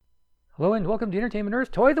Hello and welcome to Entertainment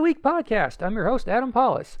Earth Toy of the Week podcast. I'm your host, Adam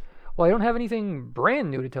Paulus. Well, I don't have anything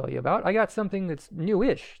brand new to tell you about. I got something that's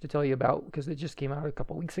newish to tell you about because it just came out a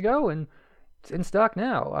couple weeks ago and it's in stock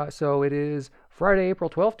now. So it is Friday, April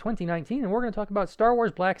 12th, 2019, and we're going to talk about Star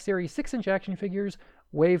Wars Black Series 6-inch action figures,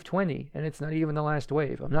 Wave 20, and it's not even the last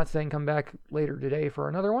wave. I'm not saying come back later today for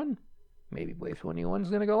another one. Maybe Wave 21 is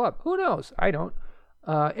going to go up. Who knows? I don't.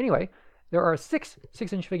 Anyway, there are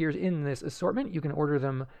six-inch figures in this assortment. You can order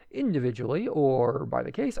them individually or by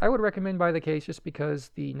the case. I would recommend by the case just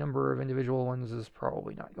because the number of individual ones is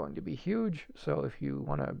probably not going to be huge. So if you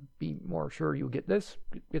want to be more sure you get this,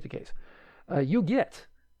 get the case. You get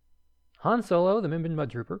Han Solo, the Mimban Mud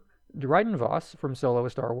Trooper, Dryden Voss from Solo: A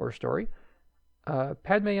Star Wars Story,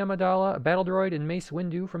 Padme Amidala, a battle droid, and Mace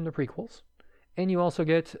Windu from the prequels. And you also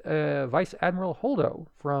get Vice Admiral Holdo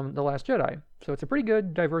from The Last Jedi. So it's a pretty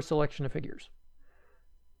good, diverse selection of figures.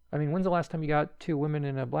 I mean, when's the last time you got two women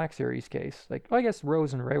in a Black Series case? Like, well, I guess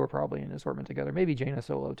Rose and Rey were probably in an assortment together. Maybe Jaina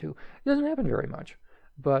Solo, too. It doesn't happen very much.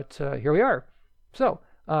 But here we are. So,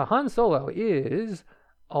 Han Solo is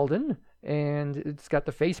Alden, and it's got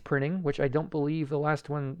the face printing, which I don't believe the last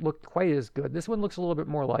one looked quite as good. This one looks a little bit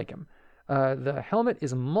more like him. The helmet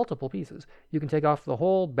is multiple pieces. You can take off the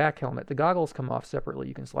whole back helmet. The goggles come off separately.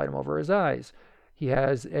 You can slide them over his eyes. He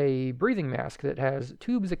has a breathing mask that has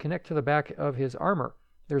tubes that connect to the back of his armor.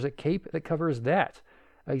 There's a cape that covers that.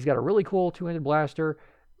 He's got a really cool two-handed blaster.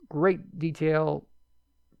 Great detail.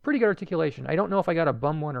 Pretty good articulation. I don't know if I got a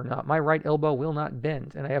bum one or not. My right elbow will not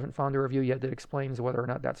bend, and I haven't found a review yet that explains whether or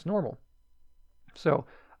not that's normal. So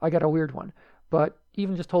I got a weird one. But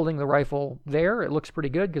even just holding the rifle there, it looks pretty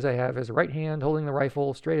good because I have his right hand holding the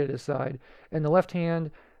rifle straight at his side, and the left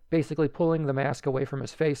hand basically pulling the mask away from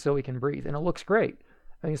his face so he can breathe. And it looks great.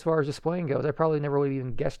 I think as far as displaying goes, I probably never would have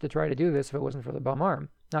even guessed to try to do this if it wasn't for the bum arm.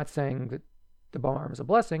 Not saying that the bum arm is a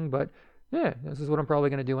blessing, but yeah, this is what I'm probably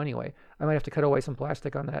going to do anyway. I might have to cut away some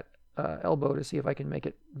plastic on that elbow to see if I can make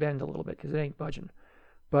it bend a little bit because it ain't budging.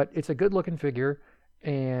 But it's a good looking figure.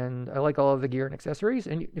 And I like all of the gear and accessories.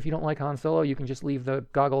 And if you don't like Han Solo, you can just leave the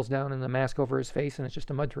goggles down and the mask over his face, and it's just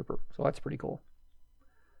a mud trooper. So that's pretty cool.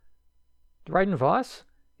 Dryden Voss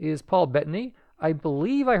is Paul Bettany. I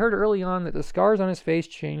believe I heard early on that the scars on his face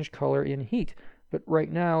change color in heat. But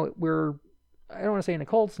right now, I don't want to say in a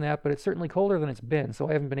cold snap, but it's certainly colder than it's been. So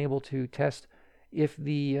I haven't been able to test if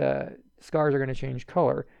the scars are going to change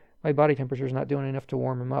color. My body temperature is not doing enough to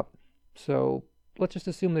warm him up. So let's just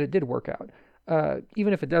assume that it did work out.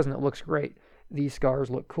 Even if it doesn't, it looks great. These scars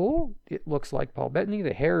look cool. It looks like Paul Bettany.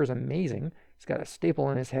 The hair is amazing. He's got a staple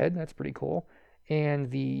in his head. That's pretty cool.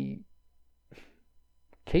 And the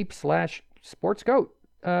cape/sports coat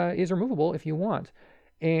is removable if you want.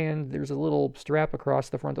 And there's a little strap across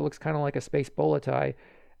the front that looks kind of like a space bola tie.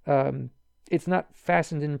 It's not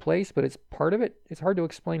fastened in place, but it's part of it. It's hard to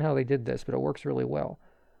explain how they did this, but it works really well.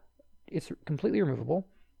 It's completely removable.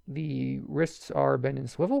 The wrists are bend and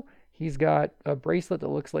swivel. He's got a bracelet that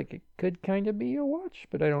looks like it could kind of be a watch,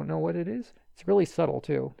 but I don't know what it is. It's really subtle,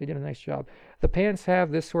 too. They did a nice job. The pants have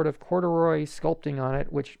this sort of corduroy sculpting on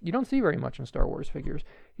it, which you don't see very much in Star Wars figures.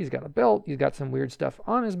 He's got a belt. He's got some weird stuff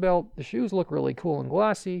on his belt. The shoes look really cool and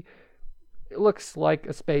glossy. It looks like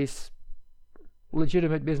a space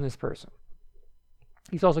legitimate business person.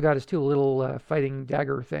 He's also got his two little fighting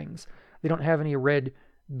dagger things. They don't have any red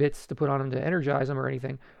bits to put on him to energize him or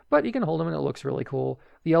anything, but you can hold him and it looks really cool.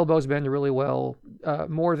 The elbows bend really well,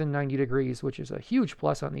 more than 90 degrees, which is a huge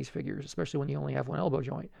plus on these figures, especially when you only have one elbow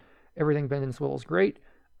joint. Everything bends and swivels great.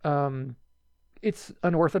 It's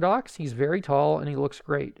unorthodox. He's very tall and he looks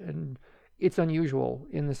great. And it's unusual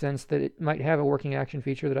in the sense that it might have a working action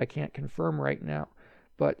feature that I can't confirm right now,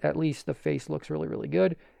 but at least the face looks really, really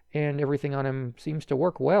good and everything on him seems to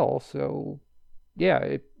work well. So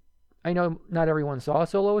yeah, I know not everyone saw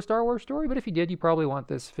Solo: A Star Wars Story, but if you did, you probably want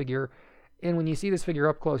this figure. And when you see this figure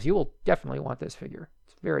up close, you will definitely want this figure.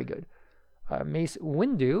 It's very good. Mace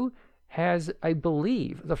Windu has, I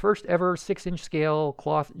believe, the first ever 6-inch scale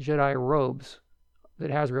cloth Jedi robes that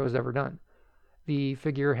Hasbro has ever done. The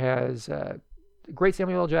figure has great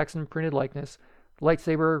Samuel L. Jackson printed likeness.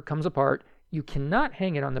 Lightsaber comes apart. You cannot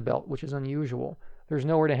hang it on the belt, which is unusual. There's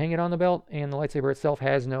nowhere to hang it on the belt, and the lightsaber itself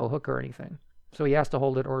has no hook or anything. So he has to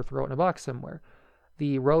hold it or throw it in a box somewhere.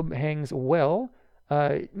 The robe hangs well.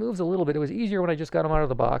 It moves a little bit. It was easier when I just got him out of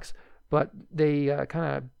the box, but they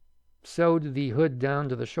kind of sewed the hood down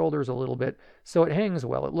to the shoulders a little bit, so it hangs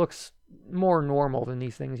well. It looks more normal than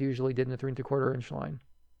these things usually did in the 3 3/4 inch line.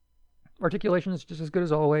 Articulation is just as good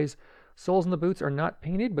as always. Soles in the boots are not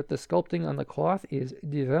painted, but the sculpting on the cloth is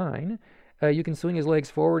divine. You can swing his legs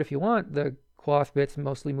forward if you want. The cloth bits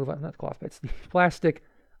mostly move on, not cloth bits, the plastic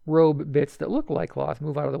robe bits that look like cloth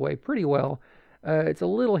move out of the way pretty well. It's a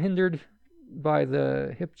little hindered by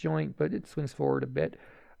the hip joint, but it swings forward a bit.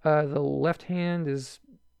 The left hand is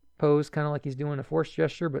posed kind of like he's doing a force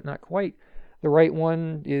gesture, but not quite. The right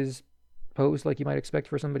one is posed like you might expect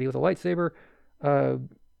for somebody with a lightsaber.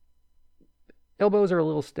 Elbows are a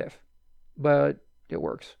little stiff, but it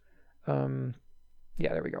works. Yeah,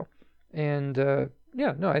 there we go. And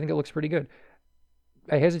yeah, no, I think it looks pretty good.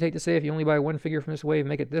 I hesitate to say if you only buy one figure from this wave,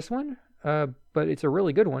 make it this one, but it's a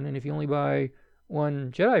really good one. And if you only buy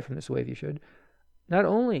one Jedi from this wave, you should. Not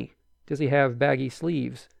only does he have baggy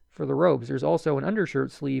sleeves for the robes, there's also an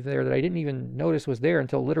undershirt sleeve there that I didn't even notice was there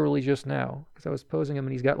until literally just now, because I was posing him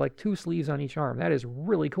and he's got like 2 sleeves on each arm. That is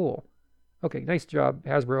really cool. Okay, nice job,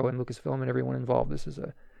 Hasbro and Lucasfilm and everyone involved. This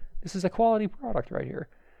is a quality product right here.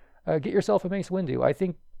 Get yourself a Mace Windu. I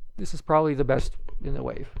think this is probably the best in the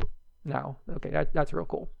wave. Now, okay, that's real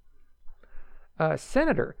cool.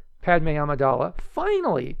 Senator Padme Amidala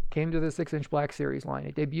finally came to the 6-inch Black Series line.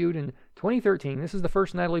 It debuted in 2013. This is the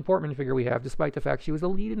first Natalie Portman figure we have, despite the fact she was the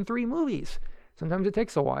lead in 3 movies. Sometimes it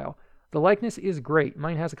takes a while. The likeness is great.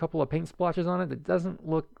 Mine has a couple of paint splotches on it that doesn't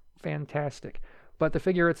look fantastic, but the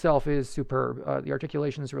figure itself is superb. The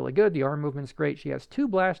articulation is really good. The arm movement's great. She has 2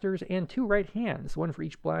 blasters and 2 right hands, one for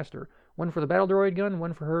each blaster. One for the battle droid gun,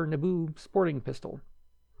 one for her Naboo sporting pistol.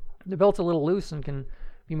 The belt's a little loose and can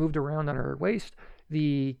be moved around on her waist.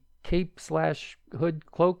 The cape/hood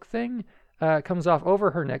cloak thing comes off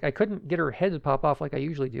over her neck. I couldn't get her head to pop off like I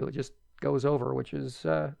usually do. It just goes over, which is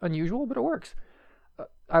unusual, but it works.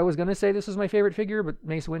 I was going to say this is my favorite figure, but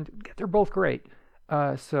Mace Windu, they're both great.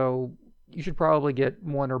 So you should probably get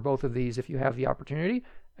one or both of these if you have the opportunity.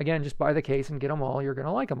 Again, just buy the case and get them all. You're going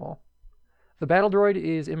to like them all. The battle droid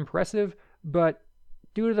is impressive, but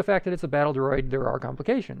due to the fact that it's a battle droid, there are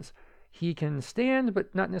complications. He can stand,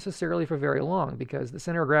 but not necessarily for very long, because the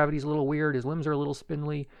center of gravity is a little weird, his limbs are a little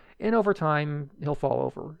spindly, and over time, he'll fall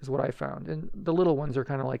over, is what I found. And the little ones are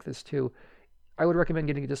kind of like this, too. I would recommend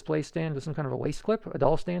getting a display stand with some kind of a waist clip. A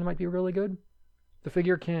doll stand might be really good. The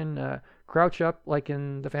figure can crouch up, like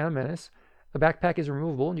in the Phantom Menace. The backpack is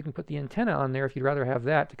removable, and you can put the antenna on there if you'd rather have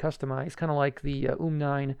that to customize, kind of like the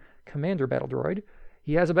UM-9 Commander battle droid.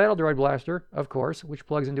 He has a battle droid blaster, of course, which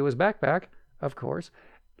plugs into his backpack, of course.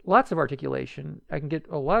 Lots of articulation. I can get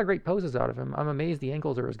a lot of great poses out of him. I'm amazed the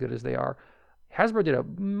ankles are as good as they are. Hasbro did a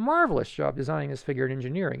marvelous job designing this figure and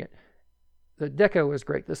engineering it. The deco is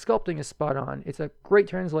great. The sculpting is spot on. It's a great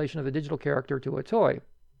translation of the digital character to a toy.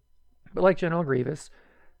 But like General Grievous,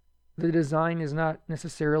 the design is not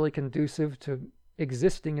necessarily conducive to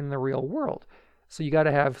existing in the real world. So you got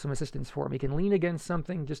to have some assistance for him. He can lean against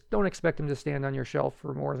something. Just don't expect him to stand on your shelf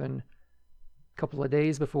for more than a couple of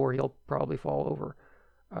days before he'll probably fall over.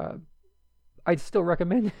 I'd still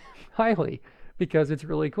recommend it highly because it's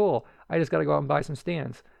really cool. I just got to go out and buy some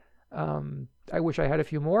stands. I wish I had a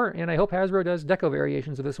few more, and I hope Hasbro does deco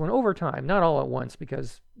variations of this one over time, not all at once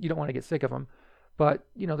because you don't want to get sick of them. But,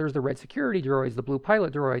 you know, there's the red security droids, the blue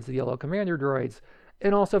pilot droids, the yellow commander droids,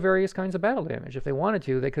 and also various kinds of battle damage. If they wanted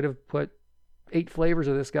to, they could have put 8 flavors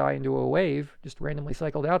of this guy into a wave, just randomly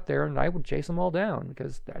cycled out there, and I would chase them all down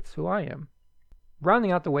because that's who I am.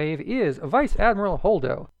 Rounding out the wave is Vice Admiral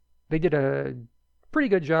Holdo. They did a pretty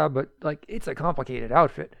good job, but, like, it's a complicated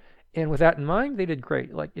outfit. And with that in mind, they did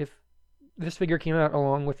great. Like, if this figure came out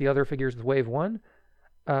along with the other figures with Wave 1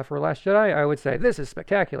 for Last Jedi, I would say, this is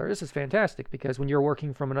spectacular. This is fantastic, because when you're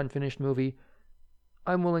working from an unfinished movie,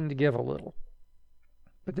 I'm willing to give a little.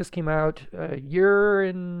 But this came out a year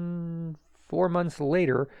and 4 months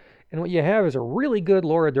later, and what you have is a really good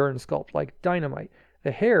Laura Dern sculpt, like dynamite.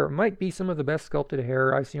 The hair might be some of the best sculpted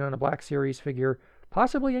hair I've seen on a Black Series figure,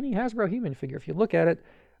 possibly any Hasbro human figure. If you look at it,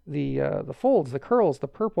 the folds, the curls, the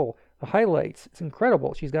purple, the highlights, it's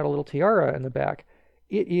incredible. She's got a little tiara in the back.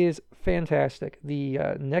 It is fantastic. The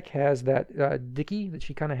neck has that dicky that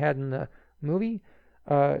she kind of had in the movie.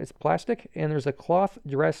 It's plastic, and there's a cloth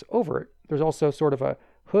dress over it. There's also sort of a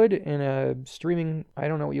hood and a streaming, I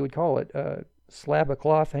don't know what you would call it, slab of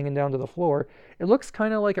cloth hanging down to the floor. It looks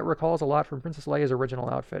kind of like it recalls a lot from Princess Leia's original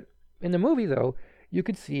outfit. In the movie, though, you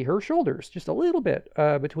could see her shoulders just a little bit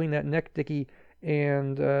between that neck dicky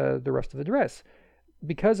and the rest of the dress.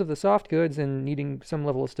 Because of the soft goods and needing some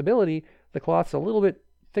level of stability, the cloth's a little bit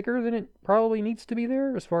thicker than it probably needs to be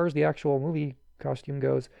there as far as the actual movie costume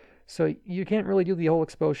goes. So you can't really do the whole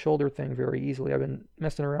exposed shoulder thing very easily. I've been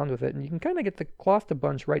messing around with it, and you can kind of get the cloth to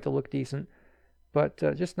bunch right to look decent, but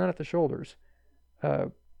just not at the shoulders,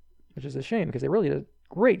 which is a shame because they really did a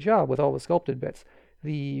great job with all the sculpted bits.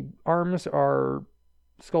 The arms are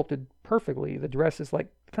sculpted perfectly. The dress is like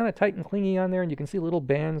kind of tight and clingy on there, and you can see little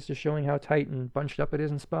bands just showing how tight and bunched up it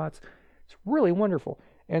is in spots. It's really wonderful.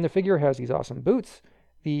 And the figure has these awesome boots.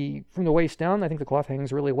 From the waist down, I think the cloth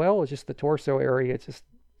hangs really well. It's just the torso area.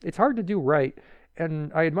 It's hard to do right,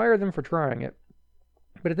 and I admire them for trying it.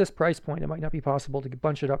 But at this price point, it might not be possible to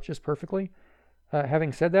bunch it up just perfectly.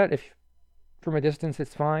 Having said that, if from a distance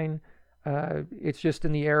it's fine, it's just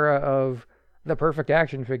in the era of the perfect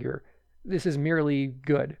action figure. This is merely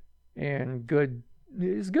good, and good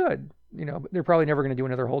is good. But they're probably never going to do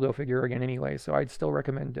another Holdo figure again anyway, so I'd still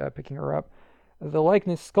recommend picking her up. The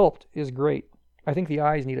likeness sculpt is great. I think the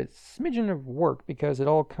eyes need a smidgen of work because it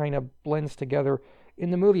all kind of blends together. In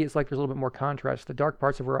the movie, it's like there's a little bit more contrast. The dark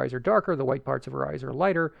parts of her eyes are darker, the white parts of her eyes are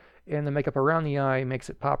lighter, and the makeup around the eye makes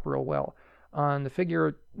it pop real well. On the figure,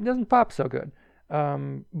 it doesn't pop so good,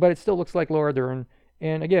 but it still looks like Laura Dern.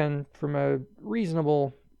 And again, from a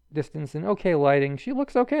reasonable distance and okay lighting, she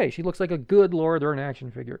looks okay. She looks like a good Laura Dern action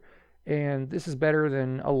figure. And this is better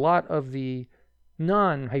than a lot of the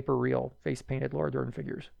non-hyper-real face-painted Laura Dern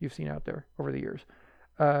figures you've seen out there over the years.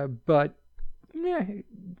 But yeah,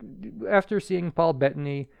 after seeing Paul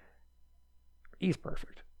Bettany, he's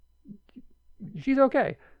perfect. She's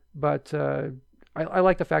okay, but I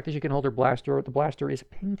like the fact that she can hold her blaster. The blaster is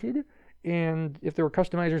painted, and if there were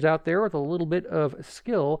customizers out there with a little bit of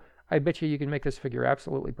skill, I bet you can make this figure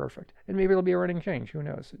absolutely perfect. And maybe it'll be a running change. Who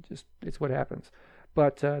knows? It's what happens.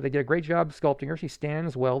 But they did a great job sculpting her. She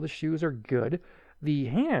stands well. The shoes are good. The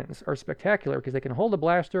hands are spectacular because they can hold a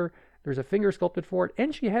blaster. There's a finger sculpted for it,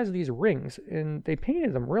 and she has these rings, and they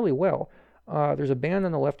painted them really well. There's a band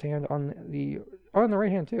on the left hand, on the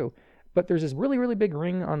right hand too, but there's this really, really big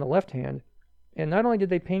ring on the left hand, and not only did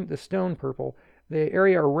they paint the stone purple, the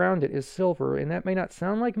area around it is silver, and that may not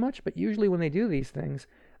sound like much, but usually when they do these things,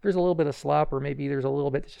 there's a little bit of slop, or maybe there's a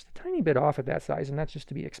little bit, just a tiny bit off at that size, and that's just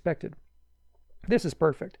to be expected. This is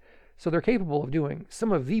perfect. So they're capable of doing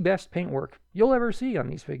some of the best paintwork you'll ever see on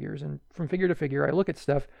these figures, and from figure to figure, I look at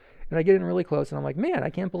stuff, and I get in really close, and I'm like, man, I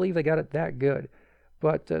can't believe they got it that good.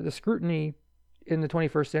 But the scrutiny in the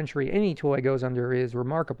 21st century any toy goes under is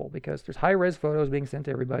remarkable because there's high-res photos being sent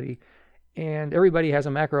to everybody, and everybody has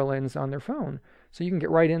a macro lens on their phone. So you can get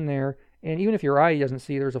right in there, and even if your eye doesn't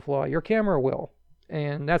see there's a flaw, your camera will.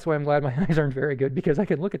 And that's why I'm glad my eyes aren't very good, because I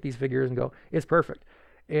can look at these figures and go, it's perfect.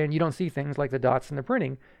 And you don't see things like the dots in the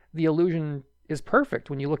printing. The illusion is perfect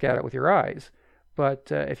when you look at it with your eyes. But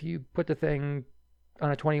if you put the thing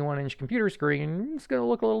on a 21-inch computer screen, it's going to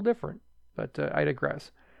look a little different. But I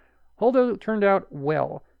digress. Holdo turned out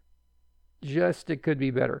well. Just it could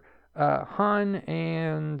be better. Han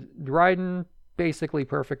and Dryden, basically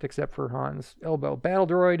perfect except for Han's elbow. Battle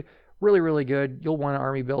Droid, really, really good. You'll want to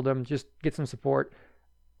army build them. Just get some support.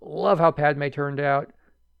 Love how Padme turned out.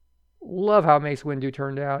 Love how Mace Windu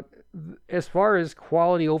turned out. As far as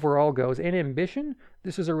quality overall goes and ambition,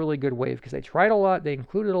 this is a really good wave because they tried a lot, they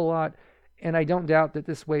included a lot, and I don't doubt that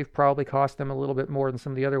this wave probably cost them a little bit more than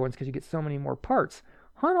some of the other ones because you get so many more parts.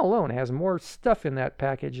 Han alone has more stuff in that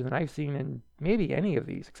package than I've seen in maybe any of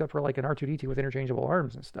these, except for like an R2-D2 with interchangeable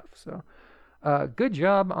arms and stuff. So, good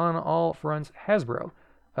job on all fronts, Hasbro.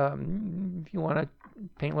 If you want to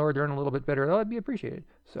paint Laura Dern a little bit better, that would be appreciated.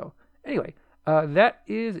 So, anyway, that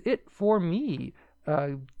is it for me.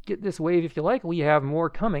 Get this wave if you like. We have more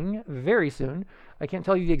coming very soon. I can't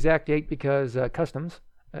tell you the exact date because customs,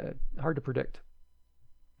 hard to predict.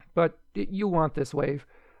 But you want this wave.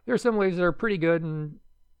 There are some waves that are pretty good, and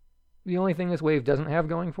the only thing this wave doesn't have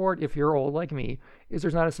going for it, if you're old like me, is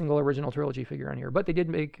there's not a single original trilogy figure on here. But they did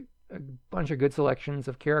make a bunch of good selections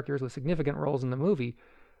of characters with significant roles in the movie,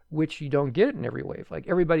 which you don't get in every wave. Like,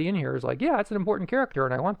 everybody in here is like, yeah, it's an important character,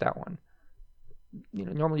 and I want that one.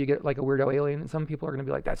 Normally you get like a weirdo alien, and some people are going to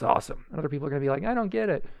be like, that's awesome. And other people are going to be like, I don't get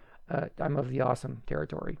it. I'm of the awesome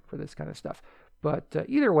territory for this kind of stuff. But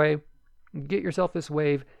either way, get yourself this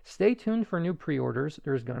wave. Stay tuned for new pre-orders.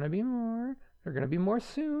 There's going to be more. There are going to be more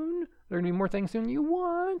soon. There are going to be more things soon you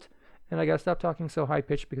want. And I got to stop talking so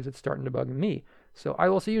high-pitched because it's starting to bug me. So I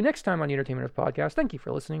will see you next time on the Entertainment Earth Podcast. Thank you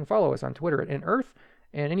for listening. Follow us on Twitter at EnEarth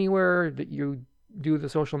and anywhere that you do the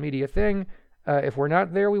social media thing. If we're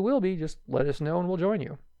not there, we will be. Just let us know and we'll join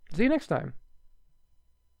you. See you next time.